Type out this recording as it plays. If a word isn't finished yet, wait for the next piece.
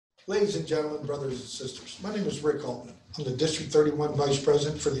Ladies and gentlemen, brothers and sisters, my name is Rick Altman. I'm the District 31 Vice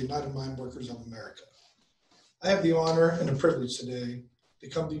President for the United Mine Workers of America. I have the honor and the privilege today to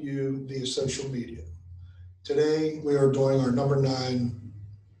come to you via social media. Today, we are doing our number 9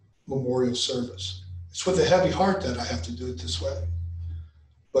 memorial service. It's with a heavy heart that I have to do it this way.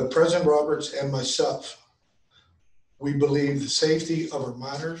 But President Roberts and myself, we believe the safety of our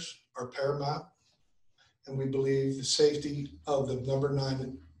miners are paramount, and we believe the safety of the number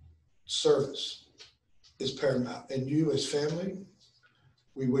 9 service is paramount. And you as family,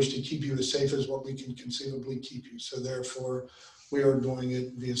 we wish to keep you as safe as what we can conceivably keep you. So therefore, we are doing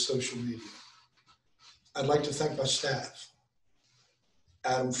it via social media. I'd like to thank my staff,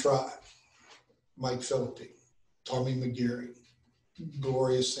 Adam Fry, Mike Philippi, Tommy McGarry,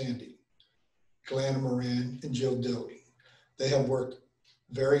 Gloria Sandy, Glenna Moran, and Jill Dilley. They have worked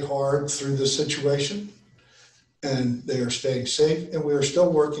very hard through this situation, and they are staying safe, and we are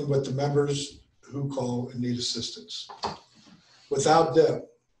still working with the members who call and need assistance. Without them,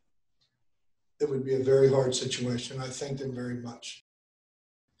 it would be a very hard situation. I thank them very much.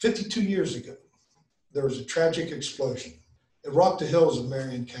 52 years ago, there was a tragic explosion. It rocked the hills of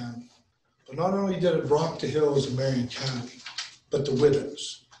Marion County. But not only did it rock the hills of Marion County, but the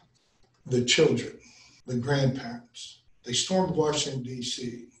widows, the children, the grandparents. They stormed Washington,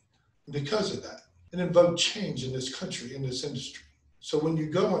 D.C. And because of that, it invoked change in this country, in this industry. So when you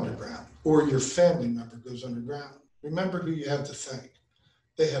go underground or your family member goes underground, remember who you have to thank.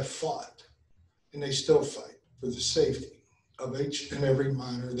 They have fought and they still fight for the safety of each and every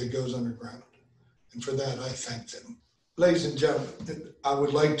miner that goes underground. And for that, I thank them. Ladies and gentlemen, I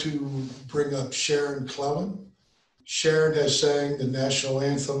would like to bring up Sharon Clellan. Sharon has sang the national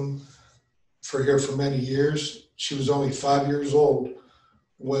anthem for here for many years. She was only 5 years old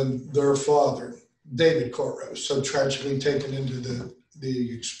when their father, David Rose, so tragically taken into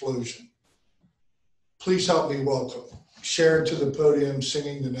the explosion. Please help me welcome Sharon to the podium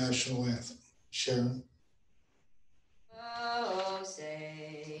singing the national anthem. Sharon. Oh,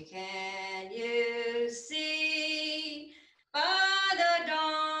 say, can you see by the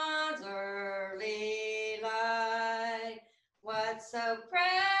dawn's early light what so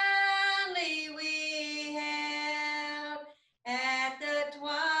proudly we hailed at the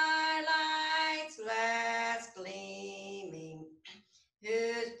twilight's last gleaming,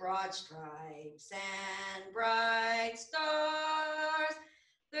 whose broad stripes and bright stars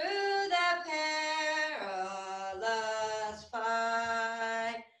through the perilous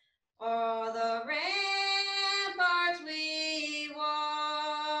fight o'er the ramparts we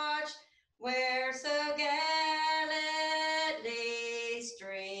watched, where so gallantly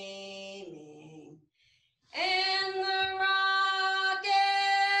streaming, and the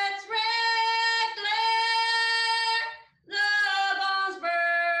rocket's red glare, the bombs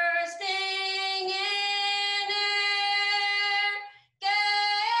bursting in air,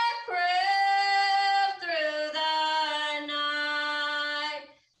 gave proof through the night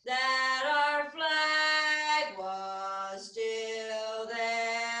that our flag was still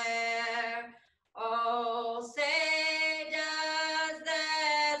there. Oh, say does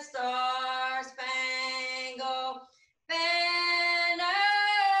that star-spangled banner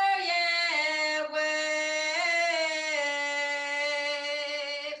yet wave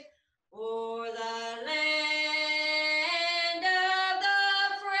o'er the land of the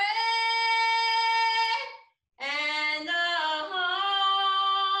free and the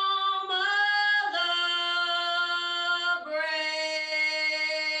home of the brave.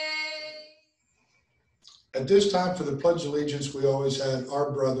 At this time for the Pledge of Allegiance, we always had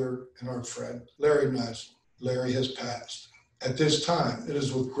our brother and our friend, Larry Nizell. Larry has passed. At this time, it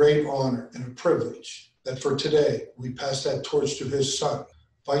is with great honor and a privilege that for today, we pass that torch to his son,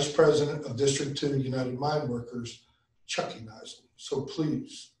 Vice President of District 2 United Mine Workers, Chucky Nizell. So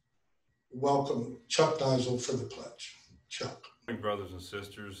please welcome Chuck Nizell for the pledge. Chuck. Good morning, brothers and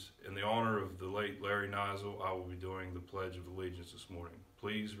sisters. In the honor of the late Larry Nizell, I will be doing the Pledge of Allegiance this morning.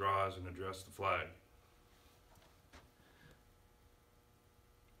 Please rise and address the flag.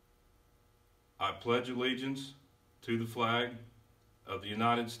 I pledge allegiance to the flag of the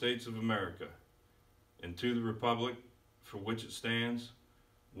United States of America and to the republic for which it stands,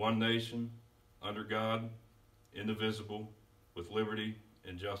 one nation, under God, indivisible, with liberty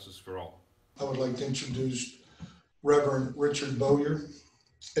and justice for all. I would like to introduce Reverend Richard Bowyer.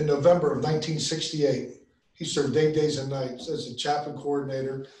 In November of 1968, he served 8 days and nights as a chaplain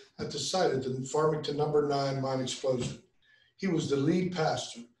coordinator at the site of the Farmington No. 9 mine explosion. He was the lead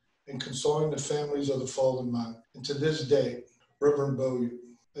pastor in consoling the families of the fallen mine. And to this day, Reverend Bowyer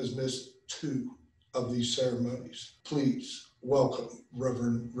has missed 2 of these ceremonies. Please welcome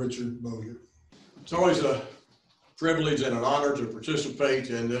Reverend Richard Bowyer. It's always a privilege and an honor to participate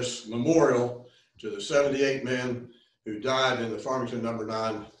in this memorial to the 78 men who died in the Farmington No.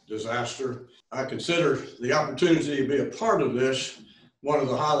 9 disaster. I consider the opportunity to be a part of this one of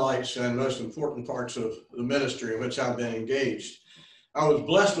the highlights and most important parts of the ministry in which I've been engaged. I was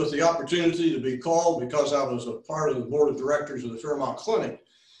blessed with the opportunity to be called because I was a part of the board of directors of the Fairmont Clinic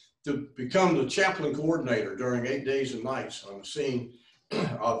to become the chaplain coordinator during 8 days and nights on the scene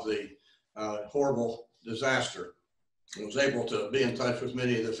of the horrible disaster. I was able to be in touch with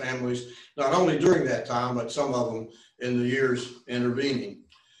many of the families, not only during that time, but some of them in the years intervening.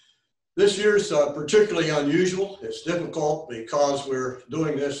 This year's particularly unusual. It's difficult because we're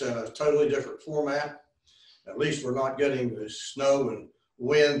doing this in a totally different format. At least we're not getting the snow and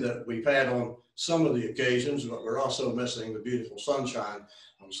wind that we've had on some of the occasions, but we're also missing the beautiful sunshine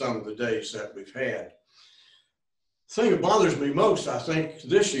on some of the days that we've had. The thing that bothers me most, I think,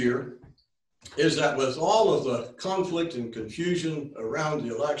 this year is that with all of the conflict and confusion around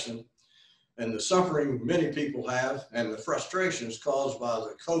the election and the suffering many people have and the frustrations caused by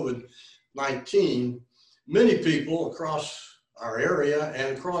the COVID-19, many people across our area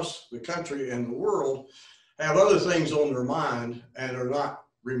and across the country and the world have other things on their mind and are not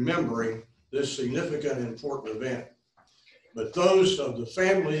remembering this significant and important event. But those of the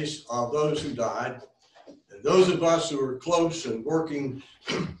families of those who died, and those of us who are close and working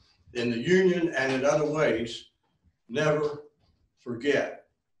in the union and in other ways, never forget.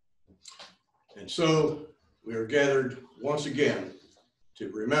 And so we are gathered once again to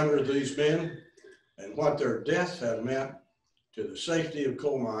remember these men and what their deaths have meant to the safety of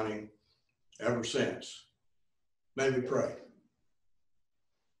coal mining ever since. May we pray.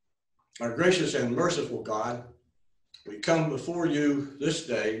 Our gracious and merciful God, we come before you this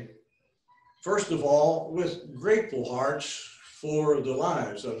day, first of all, with grateful hearts for the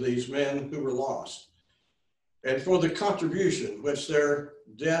lives of these men who were lost and for the contribution which their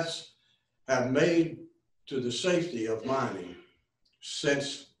deaths have made to the safety of mining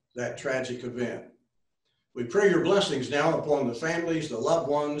since that tragic event. We pray your blessings now upon the families, the loved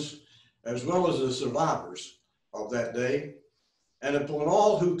ones, as well as the survivors of that day, and upon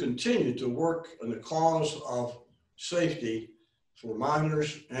all who continue to work in the cause of safety for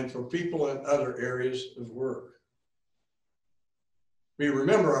miners and for people in other areas of work. We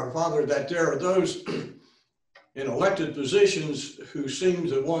remember, our Father, that there are those in elected positions who seem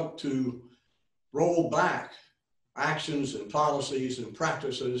to want to roll back actions and policies and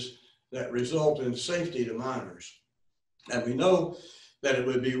practices that result in safety to miners. And we know that it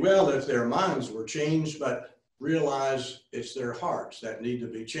would be well if their minds were changed, but realize it's their hearts that need to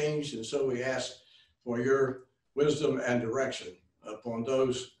be changed. And so we ask for your wisdom and direction upon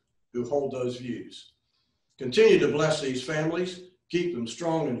those who hold those views. Continue to bless these families, keep them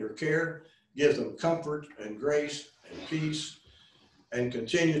strong in your care, give them comfort and grace and peace, and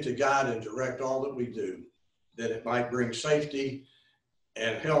continue to guide and direct all that we do, that it might bring safety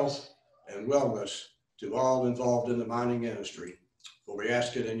and health and wellness to all involved in the mining industry. For we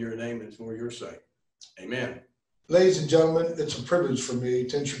ask it in your name and for your sake. Amen. Ladies and gentlemen, it's a privilege for me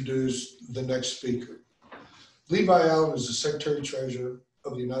to introduce the next speaker. Levi Allen is the Secretary-Treasurer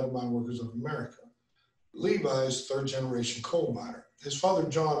of the United Mine Workers of America. Levi is third-generation coal miner. His father,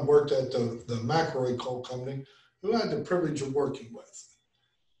 John, worked at the McElroy Coal Company, who I had the privilege of working with.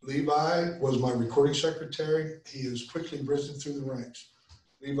 Levi was my recording secretary. He has quickly risen through the ranks.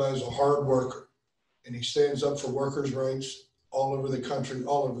 Levi is a hard worker, and he stands up for workers' rights all over the country,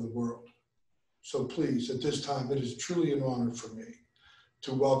 all over the world. So please, at this time, it is truly an honor for me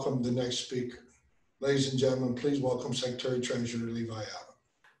to welcome the next speaker. Ladies and gentlemen, please welcome Secretary-Treasurer Levi Allen.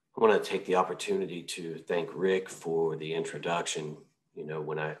 I want to take the opportunity to thank Rick for the introduction. You know,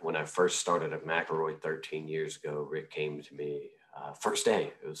 when I first started at McElroy 13 years ago, Rick came to me first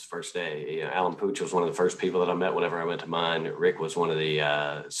day. It was first day. You know, Alan Pooch was one of the first people that I met whenever I went to mine. Rick was one of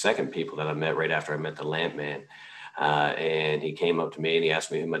the second people that I met right after I met the Lampman. And he came up to me and he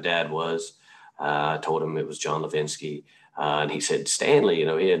asked me who my dad was. I told him it was John Levinsky. And he said, Stanley, you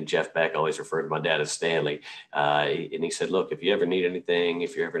know, he and Jeff Beck always referred to my dad as Stanley. And he said, look, if you ever need anything,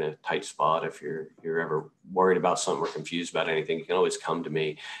 if you're ever in a tight spot, if you're ever worried about something or confused about anything, you can always come to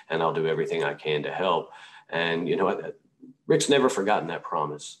me and I'll do everything I can to help. And, you know, Rick's never forgotten that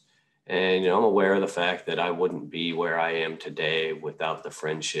promise. And, you know, I'm aware of the fact that I wouldn't be where I am today without the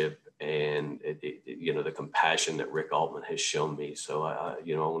friendship and, you know, the compassion that Rick Altman has shown me. So,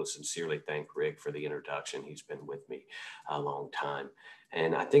 you know, I want to sincerely thank Rick for the introduction. He's been with me a long time.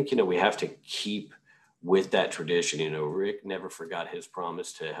 And I think, you know, we have to keep with that tradition. You know, Rick never forgot his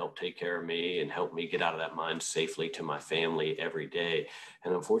promise to help take care of me and help me get out of that mine safely to my family every day.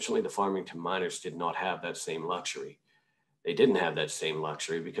 And unfortunately, the Farmington miners did not have that same luxury. They didn't have that same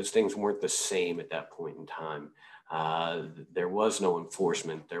luxury because things weren't the same at that point in time. There was no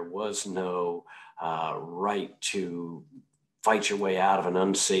enforcement. There was no right to fight your way out of an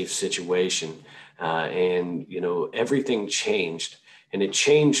unsafe situation. And, you know, everything changed. And it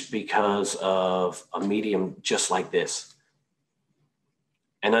changed because of a medium just like this.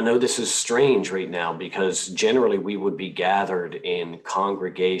 And I know this is strange right now because generally we would be gathered in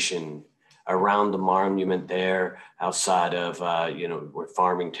congregation around the monument there outside of, where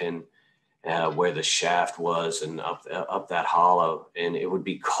Farmington, where the shaft was, and up that hollow. And it would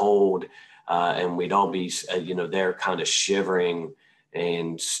be cold, and we'd all be, there kind of shivering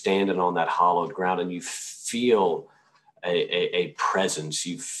and standing on that hollowed ground, and you feel a presence,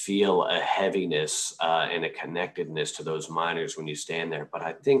 you feel a heaviness and a connectedness to those miners when you stand there. But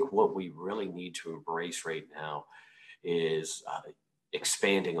I think what we really need to embrace right now is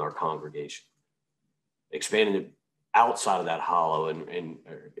expanding our congregation, expanding it outside of that hollow, and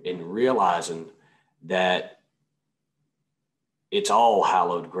realizing that it's all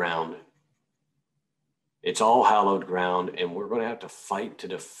hallowed ground. It's all hallowed ground, and we're going to have to fight to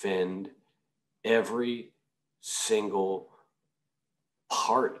defend every single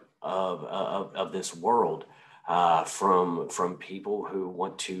part of this world from people who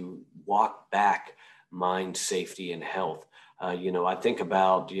want to walk back mine safety and health. I think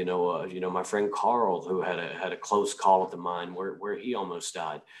about, my friend Carl, who had a close call at the mine where he almost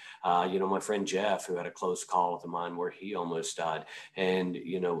died. My friend Jeff, who had a close call at the mine where he almost died. And,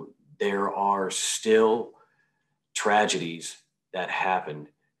 there are still tragedies that happened.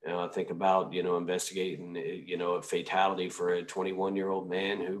 I think about, investigating, a fatality for a 21-year-old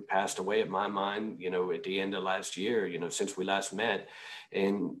man who passed away at my mine, at the end of last year, since we last met.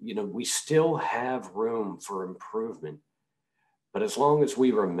 And, we still have room for improvement. But as long as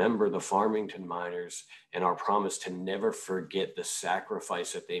we remember the Farmington miners and our promise to never forget the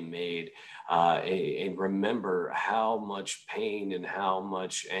sacrifice that they made, and remember how much pain and how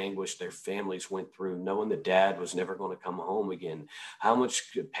much anguish their families went through, knowing that dad was never going to come home again, how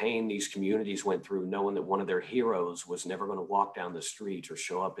much pain these communities went through, knowing that one of their heroes was never going to walk down the street or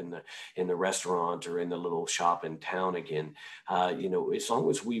show up in the restaurant or in the little shop in town again. As long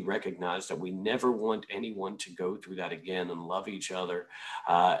as we recognize that we never want anyone to go through that again and love each other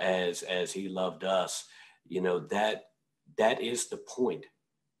as he loved us, that is the point.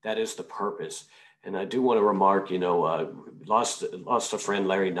 That is the purpose. And I do want to remark, lost a friend,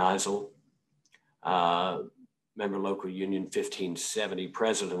 Larry Cecil, member local union 1570,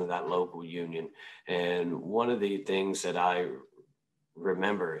 president of that local union. And one of the things that I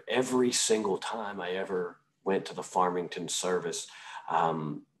remember every single time I ever went to the Farmington service,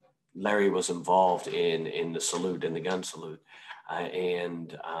 Larry was involved in the salute, in the gun salute.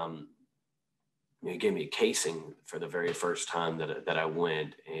 He gave me a casing for the very first time that I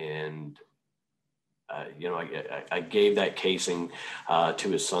went. And, I gave that casing to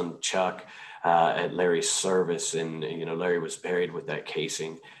his son, Chuck, at Larry's service. And, Larry was buried with that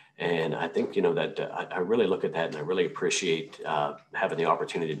casing. And I think, that I really look at that and I really appreciate having the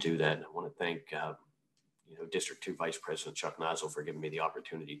opportunity to do that. And I want to thank, District 2 Vice President Chuck Cecil for giving me the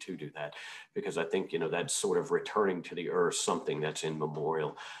opportunity to do that, because I think, that's sort of returning to the earth, something that's in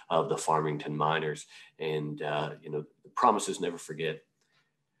memorial of the Farmington miners. And, the promise is never forget,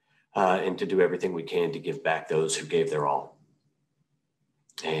 and to do everything we can to give back those who gave their all.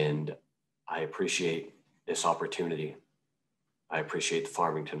 And I appreciate this opportunity. I appreciate the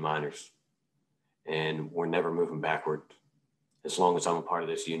Farmington miners, and we're never moving backward. As long as I'm a part of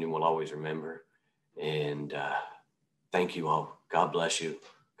this union, we'll always remember. And thank you all. God bless you.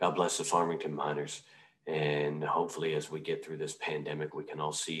 God bless the Farmington miners. And hopefully as we get through this pandemic, we can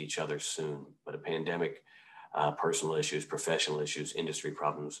all see each other soon. But a pandemic, personal issues, professional issues, industry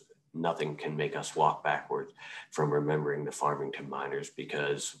problems, nothing can make us walk backwards from remembering the Farmington miners,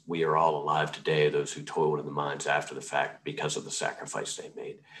 because we are all alive today, those who toiled in the mines after the fact because of the sacrifice they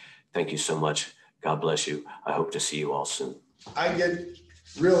made. Thank you so much. God bless you. I hope to see you all soon. I get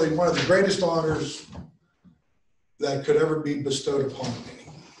really one of the greatest honors that could ever be bestowed upon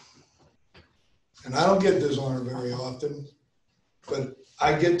me. And I don't get this honor very often, but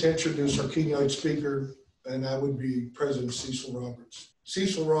I get to introduce our keynote speaker, and that would be President Cecil Roberts.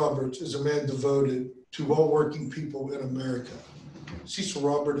 Cecil Roberts is a man devoted to all working people in America. Cecil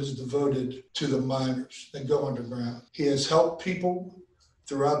Roberts is devoted to the miners that go underground. He has helped people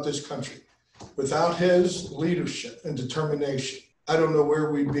throughout this country. Without his leadership and determination, I don't know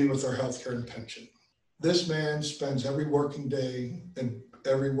where we'd be with our healthcare and pension. This man spends every working day and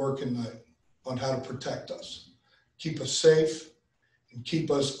every working night on how to protect us, keep us safe, and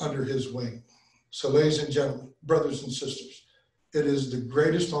keep us under his wing. So ladies and gentlemen, brothers and sisters, it is the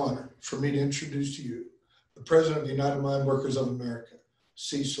greatest honor for me to introduce to you the President of the United Mine Workers of America,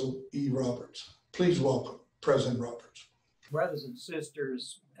 Cecil E. Roberts. Please welcome President Roberts. Brothers and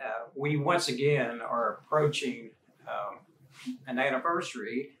sisters, we once again are approaching an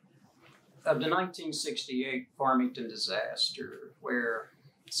anniversary of the 1968 Farmington disaster, where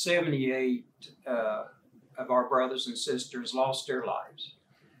 78 of our brothers and sisters lost their lives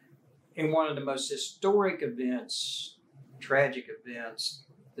in one of the most historic events, tragic events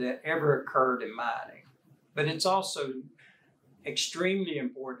that ever occurred in mining. But it's also extremely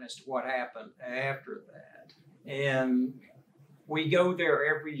important as to what happened after that. And we go there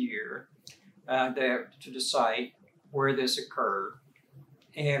every year there to the site where this occurred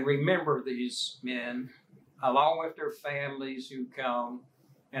and remember these men along with their families who come.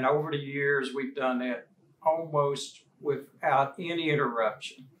 And over the years, we've done that almost without any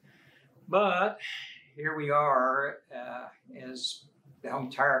interruption. But here we are as the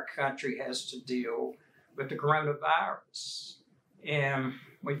entire country has to deal with the coronavirus. And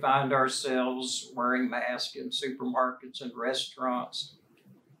we find ourselves wearing masks in supermarkets and restaurants.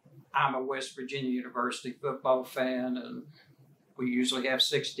 I'm a West Virginia University football fan, and we usually have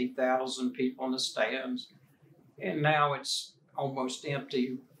 60,000 people in the stands. And now it's almost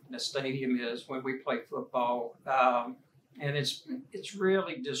empty. The stadium is when we play football. And it's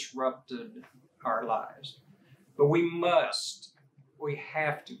really disrupted our lives. But we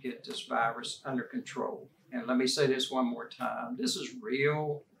have to get this virus under control. And let me say this one more time. This is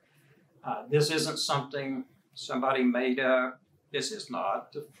real. This isn't something somebody made up. This is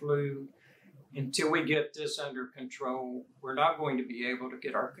not the flu. Until we get this under control, we're not going to be able to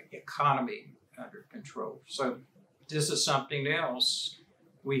get our economy under control. So this is something else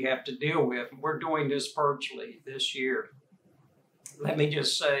we have to deal with. We're doing this virtually this year. Let me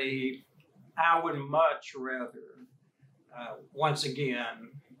just say, I would much rather, once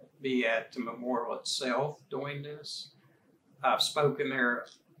again, be at the memorial itself doing this. I've spoken there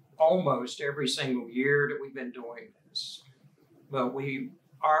almost every single year that we've been doing this. But we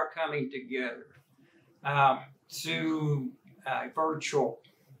are coming together to a virtual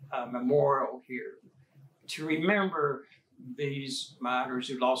memorial here to remember these miners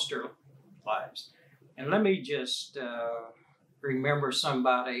who lost their lives. And let me just remember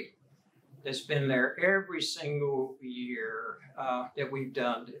somebody that's been there every single year that we've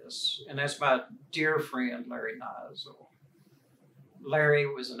done this. And that's my dear friend, Larry Cecil. Larry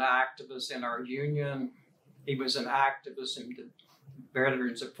was an activist in our union. He was an activist in the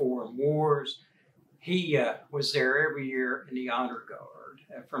Veterans of Foreign Wars. He was there every year in the Honor Guard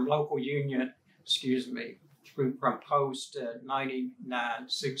from local union, from post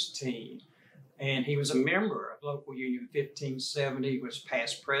 9916. And he was a member of local union 1570. He was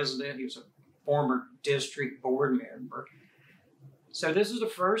past president. He was a former district board member. So this is the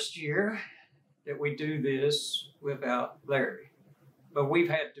first year that we do this without Larry. But we've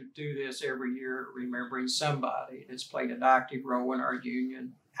had to do this every year, remembering somebody that's played an active role in our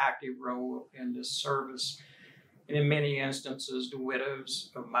union, active role in this service. And in many instances, the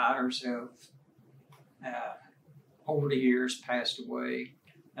widows of miners have, over the years, passed away.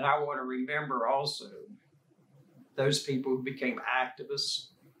 And I want to remember also those people who became activists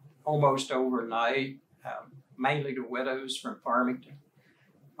almost overnight, mainly the widows from Farmington.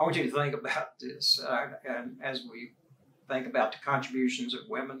 I want you to think about this, and as we think about the contributions of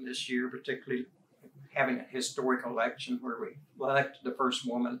women this year, particularly having a historic election where we elected the first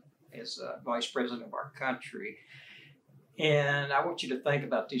woman as vice president of our country. And I want you to think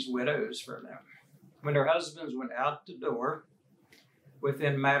about these widows for a minute. When their husbands went out the door,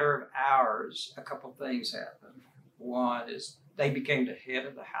 within a matter of hours, a couple things happened. One is they became the head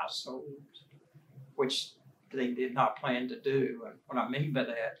of the household, which they did not plan to do. And what I mean by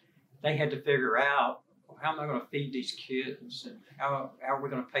that, they had to figure out, how am I going to feed these kids? And how are we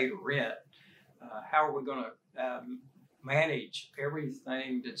going to pay the rent? How are we going to manage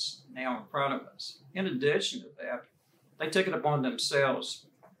everything that's now in front of us? In addition to that, they took it upon themselves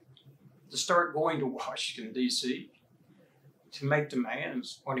to start going to Washington, D.C., to make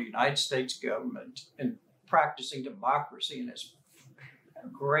demands on the United States government and practicing democracy in its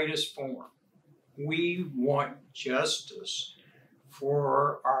greatest form. We want justice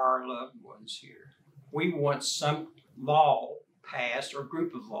for our loved ones here. We want some law passed or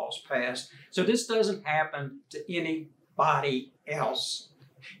group of laws passed so this doesn't happen to anybody else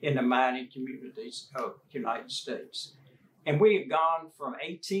in the mining communities of the United States. And we have gone from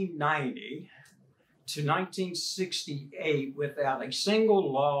 1890 to 1968 without a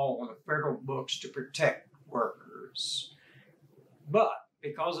single law on the federal books to protect workers. But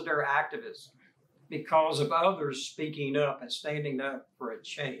because of their activism, because of others speaking up and standing up for a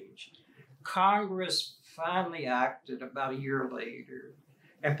change, Congress finally acted about a year later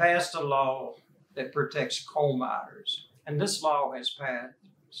and passed a law that protects coal miners. And this law has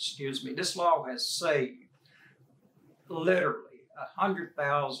saved literally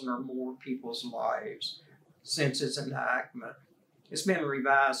 100,000 or more people's lives since its enactment. It's been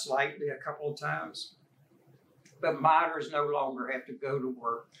revised slightly a couple of times, but miners no longer have to go to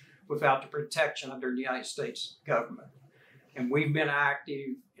work without the protection of the United States government. And we've been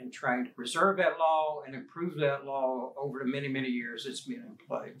active in trying to preserve that law and improve that law over the many, many years it's been in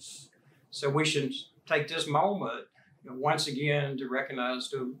place. So we should take this moment once again to recognize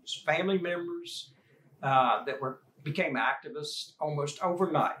those family members that became activists almost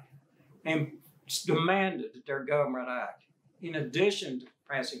overnight and demanded that their government act. In addition to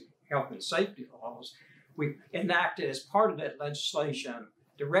passing health and safety laws, we enacted as part of that legislation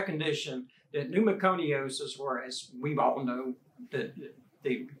the recognition that pneumoconiosis, or as we all know,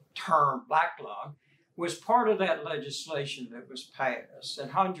 the term black lung, was part of that legislation that was passed,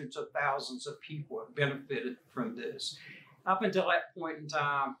 and hundreds of thousands of people have benefited from this. Up until that point in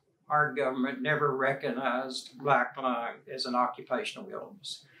time, our government never recognized black lung as an occupational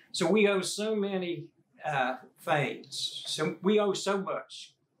illness. So we owe so many things. So we owe so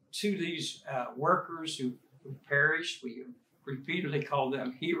much to these workers who perished. We repeatedly call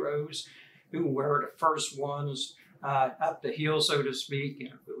them heroes, who were the first ones up the hill, so to speak,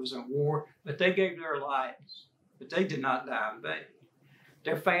 if it was a war. But they gave their lives, but they did not die in vain.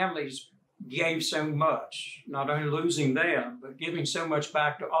 Their families gave so much, not only losing them, but giving so much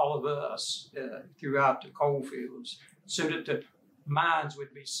back to all of us throughout the coal fields so that the mines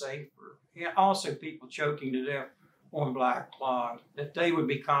would be safer. And also people choking to death on black lung, that they would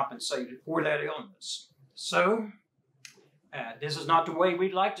be compensated for that illness. So this is not the way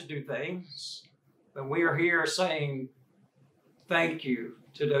we'd like to do things, but we are here saying thank you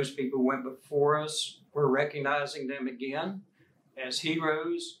to those people who went before us. We're recognizing them again as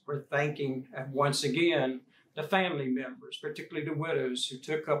heroes. We're thanking once again the family members, particularly the widows who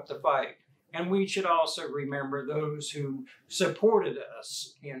took up the fight. And we should also remember those who supported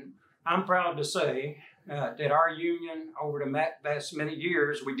us. And I'm proud to say that our union, over the past many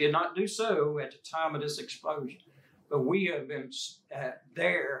years, we did not do so at the time of this explosion, but we have been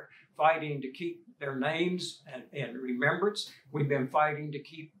there fighting to keep their names and remembrance. We've been fighting to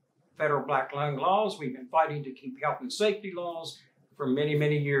keep federal black lung laws. We've been fighting to keep health and safety laws for many,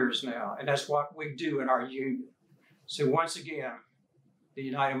 many years now. And that's what we do in our union. So once again, the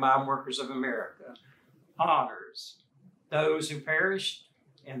United Mine Workers of America honors those who perished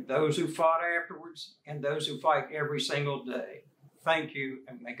and those who fought afterwards and those who fight every single day. Thank you,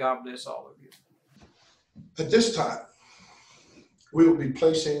 and may God bless all of you. At this time, we will be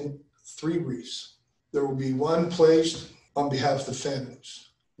placing 3 wreaths. There will be one placed on behalf of the families,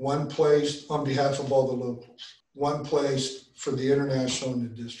 one placed on behalf of all the locals, one placed for the international and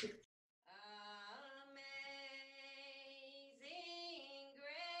the district.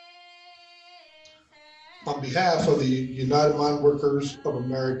 On behalf of the United Mine Workers of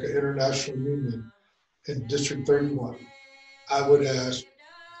America International Union in District 31, I would ask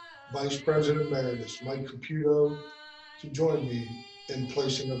Vice President Emeritus Mike Caputo to join me in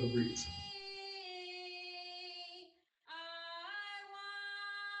placing of the wreath.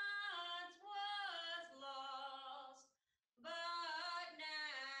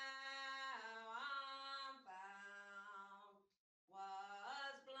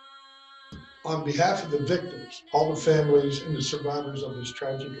 On behalf of the victims, all the families and the survivors of this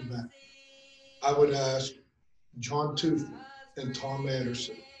tragic event, I would ask John Toothman and Tom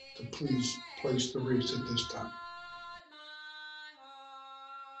Anderson to please place the wreaths at this time.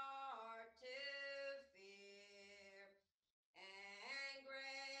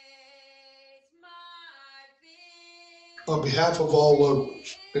 On behalf of all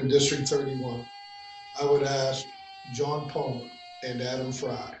locals in District 31, I would ask John Palmer and Adam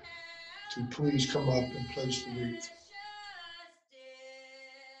Fry to please come up and place the wreath.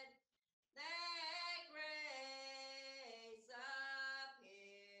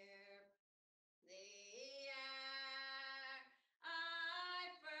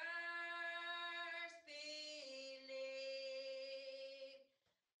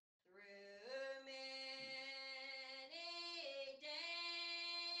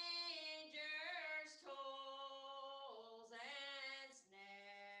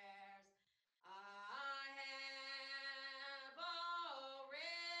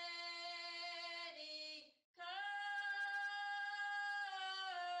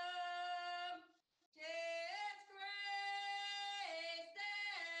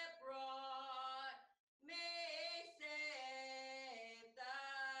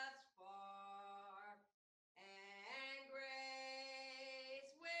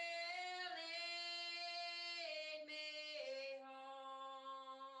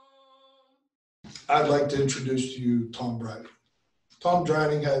 I'd like to introduce to you Tom Briding. Tom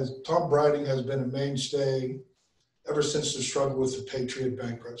Briding has been a mainstay ever since the struggle with the Patriot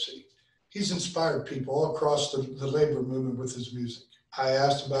bankruptcy. He's inspired people all across the labor movement with his music. I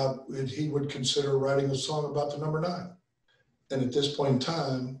asked about if he would consider writing a song about the number 9. And at this point in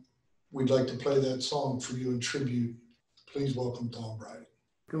time, we'd like to play that song for you in tribute. Please welcome Tom Briding.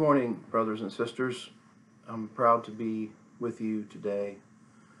 Good morning, brothers and sisters. I'm proud to be with you today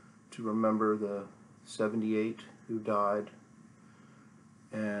to remember the 78 who died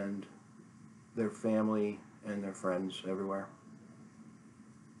and their family and their friends everywhere.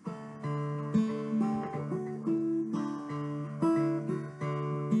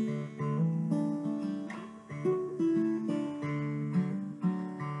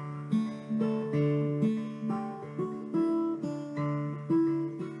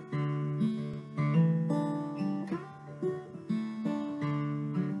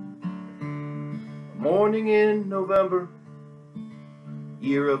 Morning in November,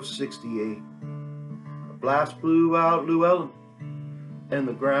 year of 68, a blast blew out Llewellyn, and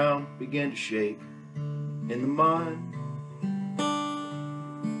the ground began to shake in the mine.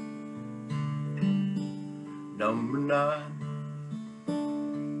 Number 9.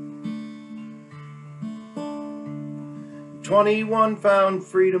 21 found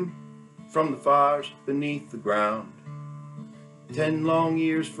freedom from the fires beneath the ground. 10 long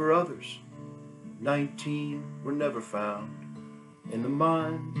years for others. 19 were never found in the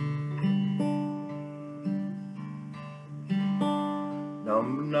mine.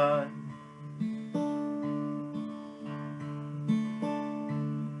 Number 9.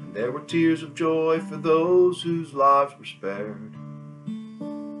 And there were tears of joy for those whose lives were spared,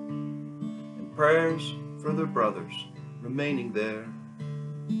 and prayers for their brothers remaining there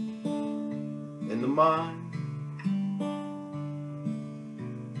in the mine.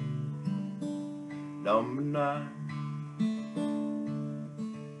 Number 9.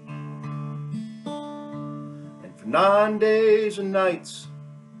 And for 9 days and nights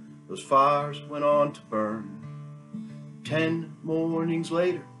those fires went on to burn. 10 mornings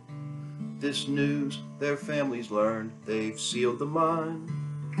later, this news their families learned: they've sealed the mine.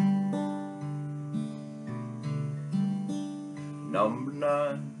 Number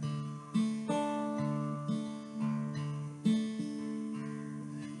 9.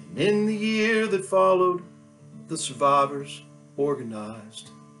 In the year that followed, the survivors organized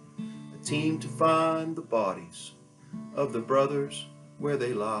a team to find the bodies of the brothers where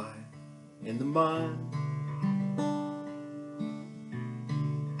they lie in the mine.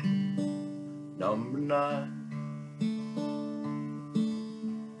 Number 9.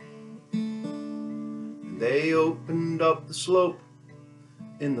 And they opened up the slope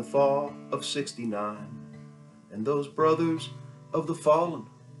in the fall of 69, and those brothers of the fallen,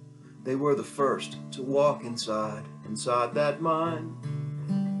 they were the first to walk inside that mine.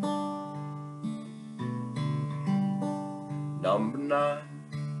 Number 9.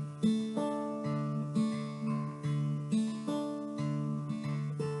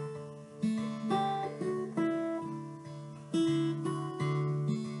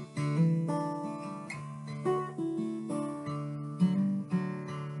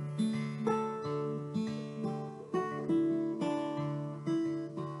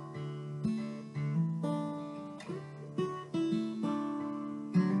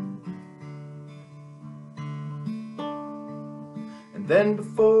 And then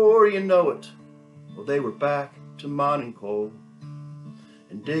before you know it, well, they were back to mining coal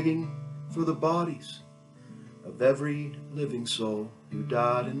and digging for the bodies of every living soul who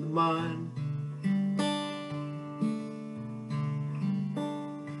died in the mine.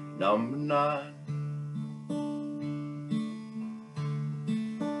 Number 9.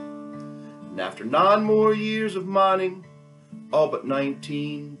 And after 9 more years of mining, all but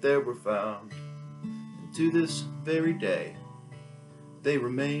 19 there were found. And to this very day, they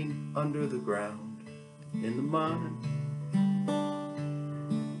remain under the ground in the mine.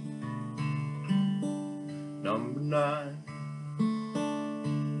 Number 9.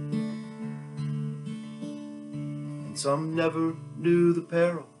 And some never knew the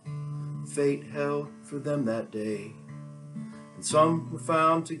peril fate held for them that day, and some were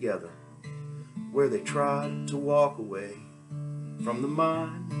found together where they tried to walk away from the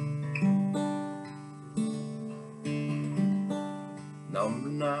mine. Number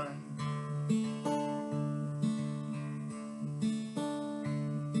 9.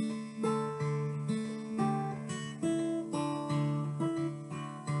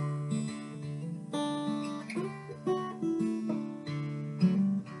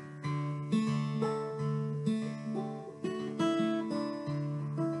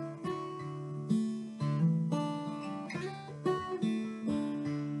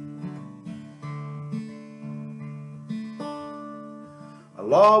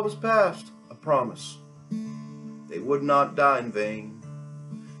 law was passed, a promise. They would not die in vain.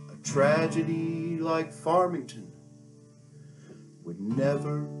 A tragedy like Farmington would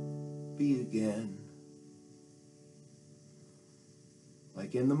never be again.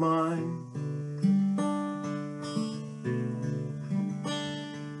 Like in the mine,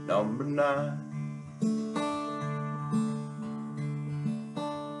 number 9,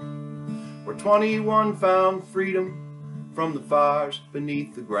 where 21 found freedom from the fires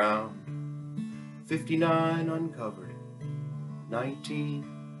beneath the ground. 59 uncovered, 19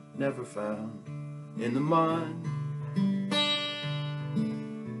 never found in the mine.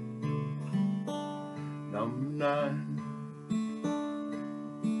 Number 9.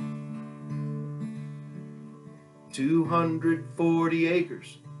 240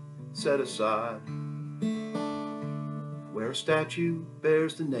 acres set aside, where a statue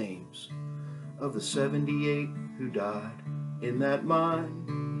bears the names of the 78 who died in that mine.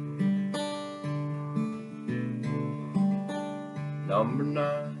 Number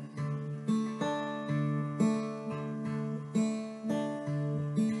 9.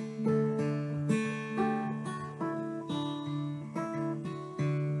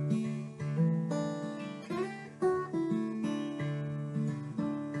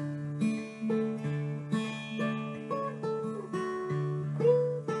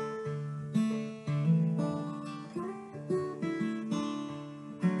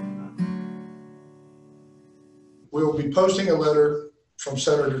 We will be posting a letter from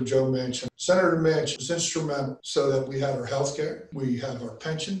Senator Joe Manchin. Senator Manchin is instrumental so that we have our health care, we have our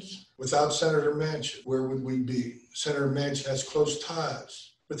pensions. Without Senator Manchin, where would we be? Senator Manchin has close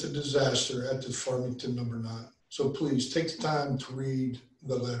ties with the disaster at the Farmington number 9. So please take the time to read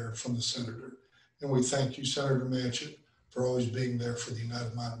the letter from the senator. And we thank you, Senator Manchin, for always being there for the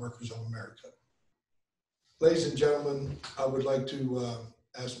United Mine Workers of America. Ladies and gentlemen, I would like to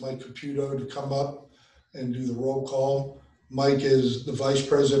ask Mike Caputo to come up and do the roll call. Mike is the Vice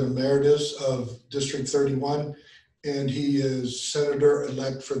President Emeritus of District 31, and he is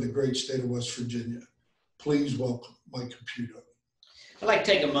Senator-elect for the great state of West Virginia. Please welcome Mike Caputo. I'd like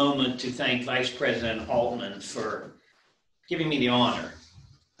to take a moment to thank Vice President Altman for giving me the honor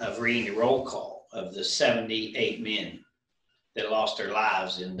of reading the roll call of the 78 men that lost their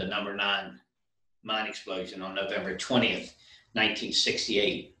lives in the number 9 mine explosion on November 20th,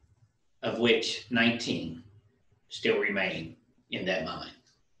 1968, of which 19 still remain in that mine.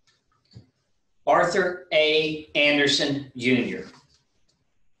 Arthur A. Anderson, Jr.,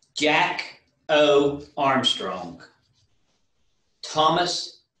 Jack O. Armstrong,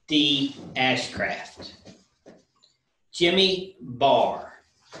 Thomas D. Ashcraft, Jimmy Barr,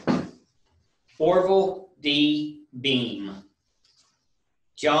 Orville D. Beam,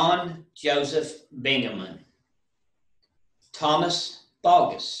 John Joseph Bingaman, Thomas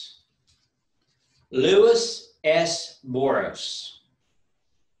Bogus, Louis S. Boros,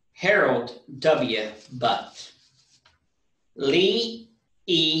 Harold W. Butt, Lee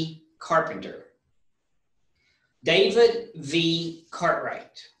E. Carpenter, David V.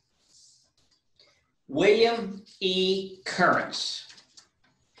 Cartwright, William E. Currents,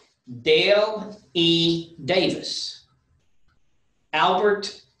 Dale E. Davis,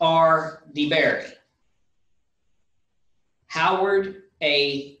 Albert R. DeBerry, Howard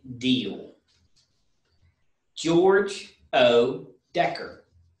A. Deal, George O. Decker,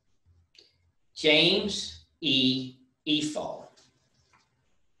 James E. Efall,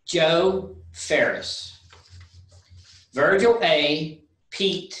 Joe Ferris, Virgil A.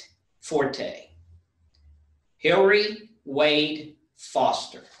 Pete Forte, Hilary Wade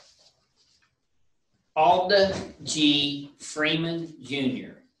Foster, Alda G. Freeman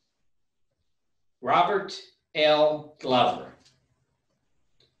Jr., Robert L. Glover,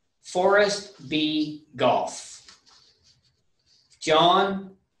 Forrest B. Goff,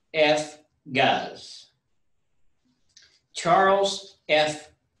 John F. Guz, Charles F.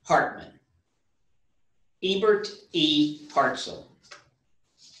 Hartman, Ebert E. Hartzell,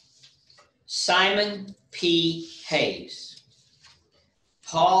 Simon P. Hayes,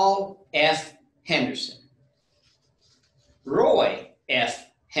 Paul F. Henderson, Roy F.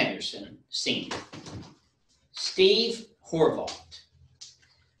 Henderson, Sr., Steve Horvath,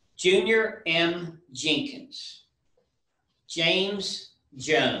 Junior M. Jenkins, James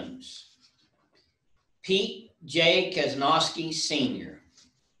Jones, Pete J. Kaznowski, Sr.,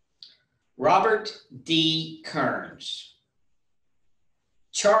 Robert D. Kearns,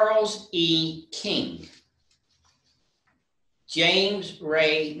 Charles E. King, James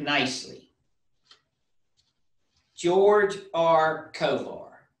Ray Nicely, George R. Kovar,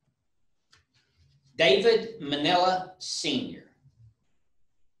 David Manila, Sr.,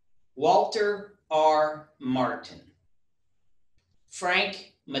 Walter R. Martin,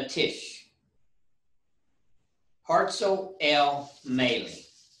 Frank Matish, Hartzell L. Maley,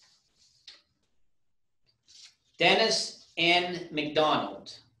 Dennis N.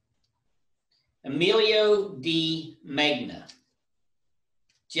 McDonald, Emilio D. Magna,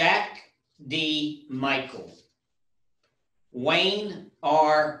 Jack D. Michael, Wayne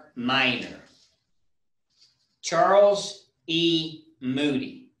R. Miner, Charles E.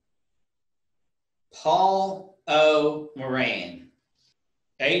 Moody, Paul O. Moran,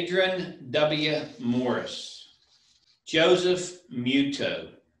 Adrian W. Morris, Joseph Muto,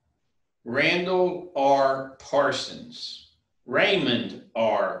 Randall R. Parsons, Raymond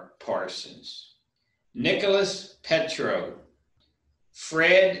R. Parsons, Nicholas Petro,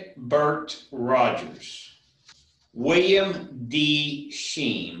 Fred Burt Rogers, William D.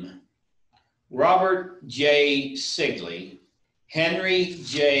 Sheem, Robert J. Sigley, Henry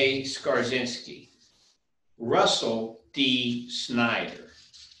J. Skarzinski, Russell D. Snyder,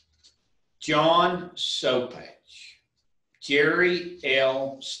 John Sopach, Jerry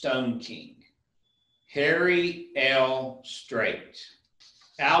L. Stoneking, Harry L. Strait,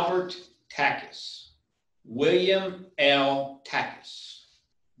 Albert Takis, William L. Takis,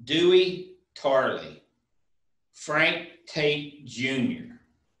 Dewey Tarley, Frank Tate Jr.,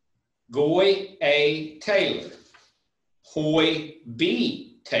 Goy A. Taylor, Hoy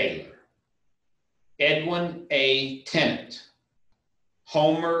B. Taylor, Edwin A. Tennant,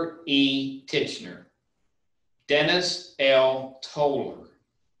 Homer E. Titchener, Dennis L. Toller,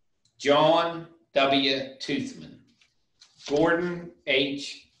 John W. Toothman, Gordon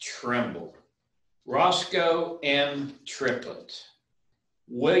H. Trimble, Roscoe M. Triplett,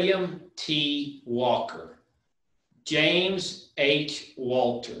 William T. Walker, James H.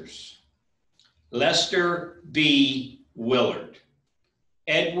 Walters, Lester B. Willard,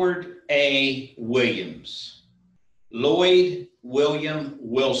 Edward A. Williams, Lloyd William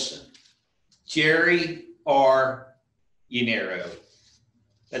Wilson, Jerry R. Yanero.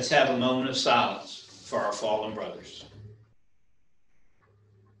 Let's have a moment of silence for our fallen brothers.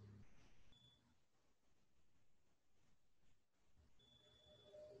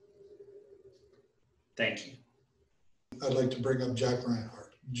 Thank you. I'd like to bring up Jack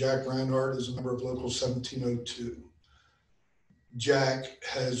Reinhardt. Jack Reinhardt is a member of Local 1702. Jack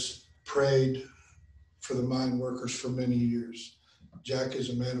has prayed for the mine workers for many years. Jack is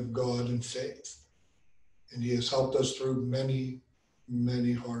a man of God and faith, and he has helped us through many,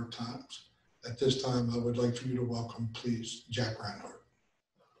 many hard times. At this time, I would like for you to welcome, please, Jack Reinhardt.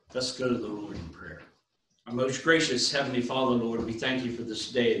 Let's go to the Lord in prayer. Our most gracious Heavenly Father, Lord, we thank you for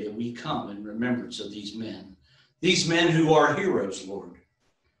this day that we come in remembrance of these men who are heroes, Lord.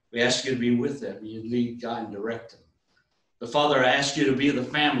 We ask you to be with them. You lead, guide, and direct them. But Father, I ask you to be with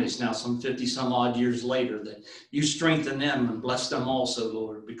the families now, some 50 some odd years later, that you strengthen them and bless them also,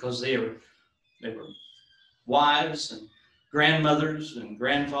 Lord, because they were wives and grandmothers and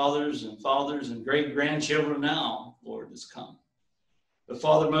grandfathers and fathers and great-grandchildren now, Lord, has come. But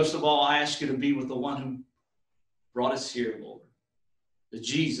Father, most of all, I ask you to be with the one who brought us here, Lord. The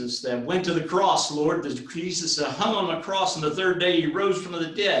Jesus that went to the cross, Lord. The Jesus that hung on the cross, and the third day he rose from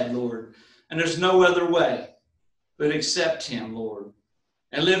the dead, Lord. And there's no other way but accept him, Lord,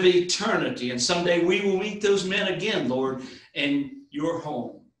 and live eternity. And someday we will meet those men again, Lord, in your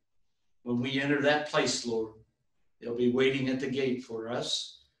home. When we enter that place, Lord, they'll be waiting at the gate for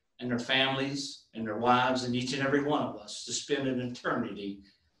us and their families and their wives and each and every one of us to spend an eternity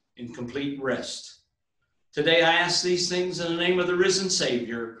in complete rest. Today I ask these things in the name of the risen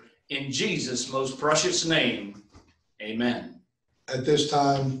Savior, in Jesus' most precious name. Amen. At this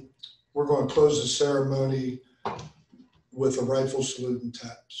time, we're going to close the ceremony with a rightful salute and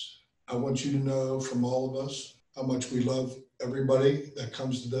taps. I want you to know from all of us how much we love everybody that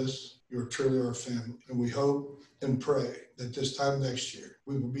comes to this. You're truly our family. And we hope and pray that this time next year,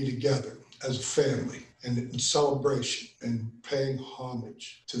 we will be together as a family and in celebration and paying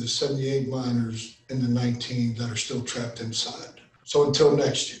homage to the 78 miners and the 19 that are still trapped inside. So until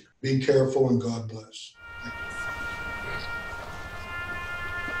next year, be careful and God bless.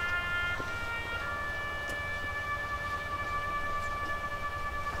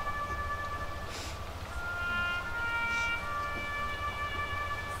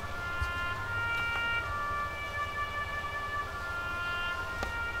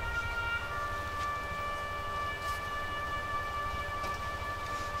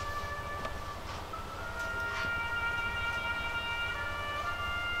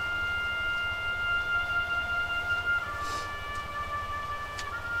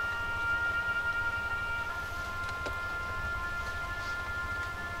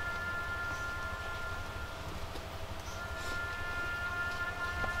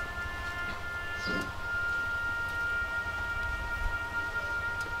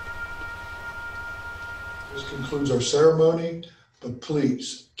 This concludes our ceremony, but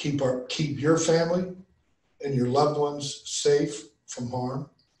please keep your family and your loved ones safe from harm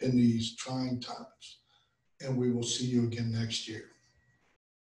in these trying times. And we will see you again next year.